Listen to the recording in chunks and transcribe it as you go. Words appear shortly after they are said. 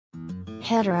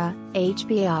HEDRA,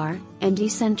 HBAR, and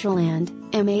Decentraland,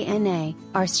 MANA,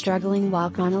 are struggling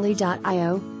while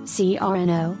Chronally.io,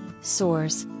 CRNO,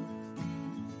 Soars.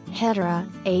 HEDRA,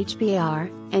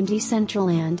 HBAR, and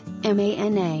Decentraland,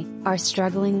 MANA, are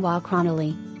struggling while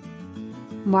Chronally.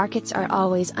 Markets are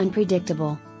always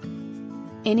unpredictable.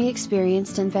 Any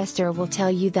experienced investor will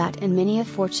tell you that, and many a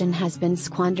fortune has been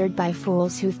squandered by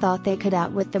fools who thought they could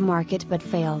outwit the market but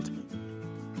failed.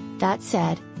 That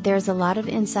said, there's a lot of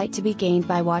insight to be gained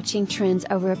by watching trends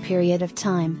over a period of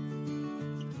time.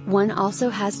 One also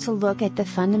has to look at the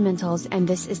fundamentals, and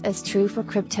this is as true for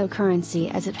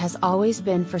cryptocurrency as it has always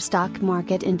been for stock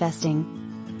market investing.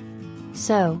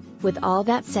 So, with all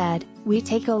that said, we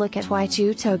take a look at why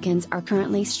two tokens are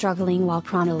currently struggling while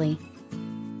Chronally.io,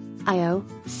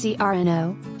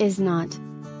 CRNO, is not.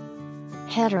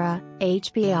 HEDRA,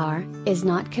 HBAR, is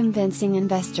not convincing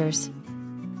investors.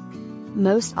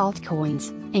 Most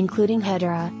altcoins, including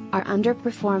HEDRA, are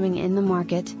underperforming in the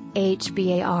market,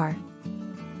 HBAR.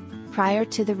 Prior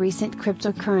to the recent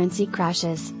cryptocurrency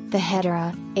crashes, the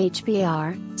HEDRA,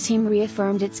 HBAR, team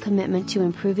reaffirmed its commitment to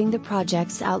improving the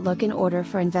project's outlook in order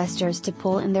for investors to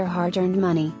pull in their hard-earned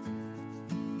money.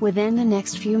 Within the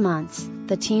next few months,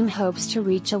 the team hopes to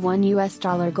reach a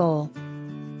 $1 goal.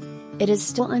 It is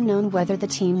still unknown whether the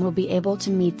team will be able to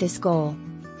meet this goal.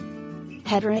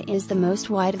 HEDRA is the most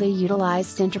widely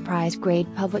utilized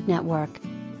enterprise-grade public network.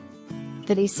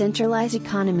 The decentralized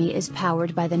economy is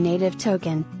powered by the native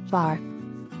token, HBAR.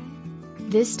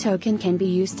 This token can be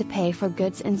used to pay for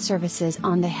goods and services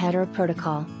on the HEDRA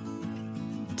protocol.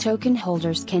 Token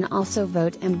holders can also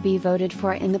vote and be voted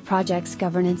for in the project's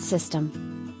governance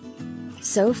system.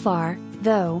 So far,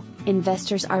 though,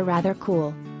 investors are rather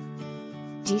cool.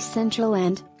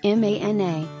 Decentraland,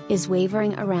 MANA, is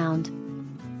wavering around.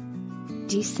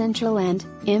 Decentraland,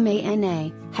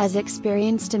 MANA, has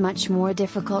experienced a much more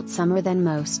difficult summer than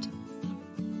most.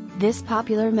 This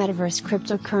popular metaverse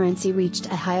cryptocurrency reached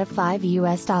a high of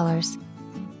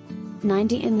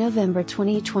 $5.90 in November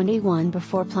 2021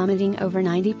 before plummeting over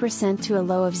 90% to a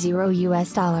low of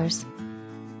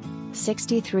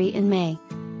 $0.63 in May.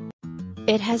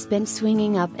 It has been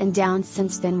swinging up and down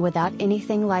since then without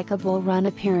anything like a bull run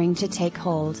appearing to take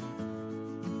hold.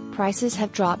 Prices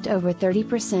have dropped over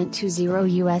 30% to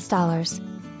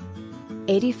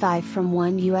 $0.85 from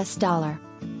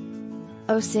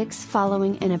 $1.06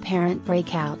 following an apparent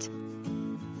breakout.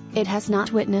 It has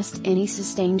not witnessed any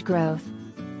sustained growth.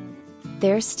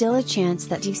 There's still a chance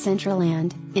that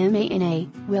Decentraland, MANA,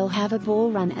 will have a bull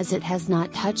run as it has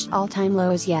not touched all-time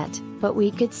lows yet, but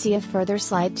we could see a further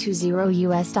slide to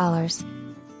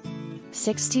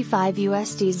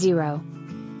 $0.65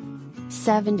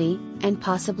 $0.70, and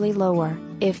possibly lower,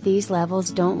 if these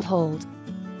levels don't hold.